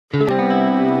Hi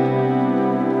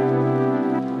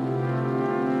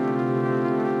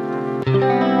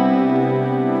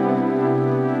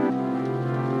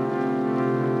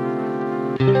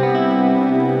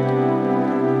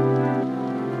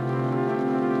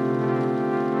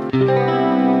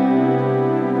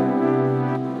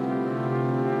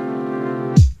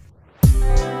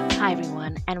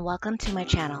everyone, and welcome to my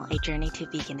channel, A Journey to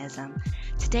Veganism.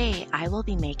 Today I will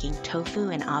be making tofu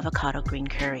and avocado green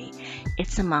curry.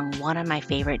 It's among one of my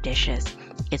favorite dishes.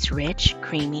 It's rich,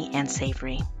 creamy, and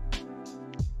savory.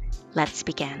 Let's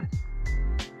begin.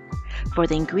 For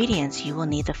the ingredients you will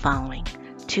need the following: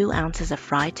 2 ounces of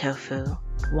fried tofu,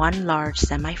 1 large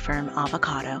semi-firm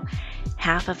avocado,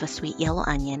 half of a sweet yellow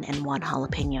onion, and 1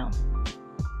 jalapeno.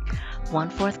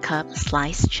 1/4 cup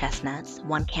sliced chestnuts,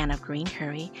 1 can of green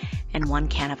curry, and 1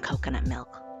 can of coconut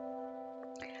milk.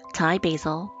 Thai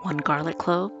basil, 1 garlic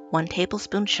clove, 1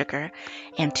 tablespoon sugar,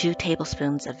 and 2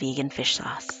 tablespoons of vegan fish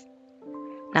sauce.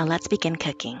 Now let's begin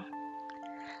cooking.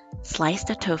 Slice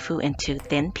the tofu into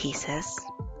thin pieces.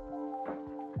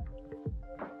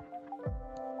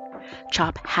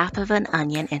 Chop half of an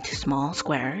onion into small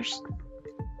squares.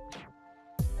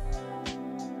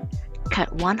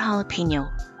 Cut 1 jalapeno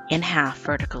in half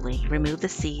vertically, remove the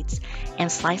seeds,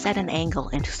 and slice at an angle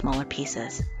into smaller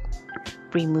pieces.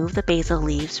 Remove the basil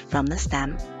leaves from the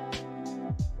stem.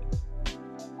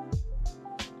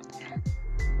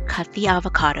 Cut the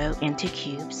avocado into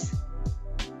cubes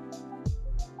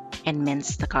and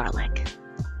mince the garlic.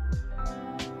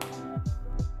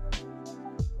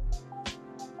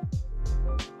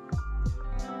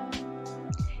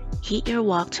 Heat your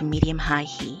wok to medium-high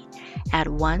heat. Add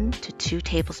 1 to 2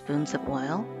 tablespoons of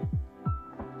oil.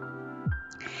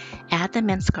 Add the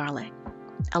minced garlic.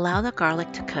 Allow the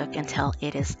garlic to cook until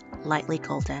it is lightly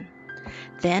golden.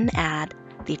 Then add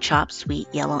the chopped sweet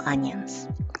yellow onions.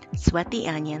 Sweat the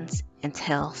onions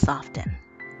until softened.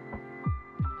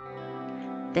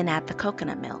 Then add the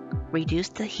coconut milk. Reduce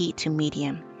the heat to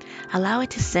medium. Allow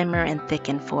it to simmer and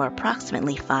thicken for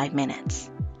approximately 5 minutes.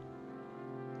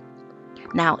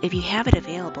 Now, if you have it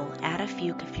available, add a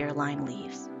few Kaffir Lime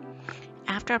leaves.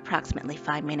 After approximately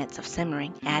 5 minutes of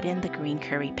simmering, add in the green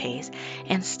curry paste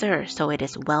and stir so it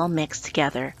is well mixed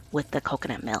together with the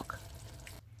coconut milk.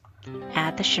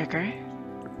 Add the sugar,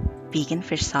 vegan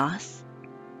fish sauce,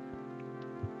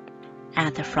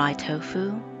 add the fried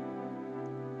tofu,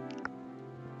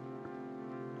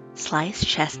 sliced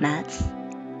chestnuts,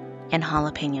 and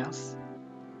jalapenos.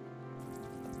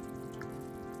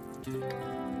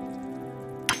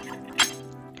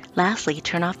 Lastly,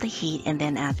 turn off the heat and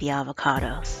then add the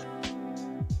avocados.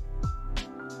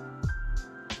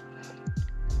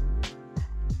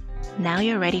 Now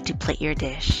you're ready to plate your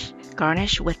dish.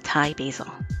 Garnish with Thai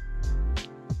basil.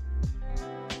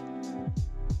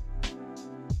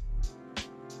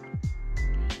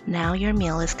 Now your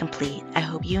meal is complete. I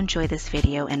hope you enjoyed this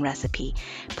video and recipe.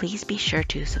 Please be sure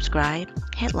to subscribe,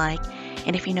 hit like,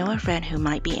 and if you know a friend who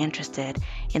might be interested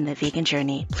in the vegan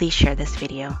journey, please share this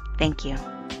video. Thank you.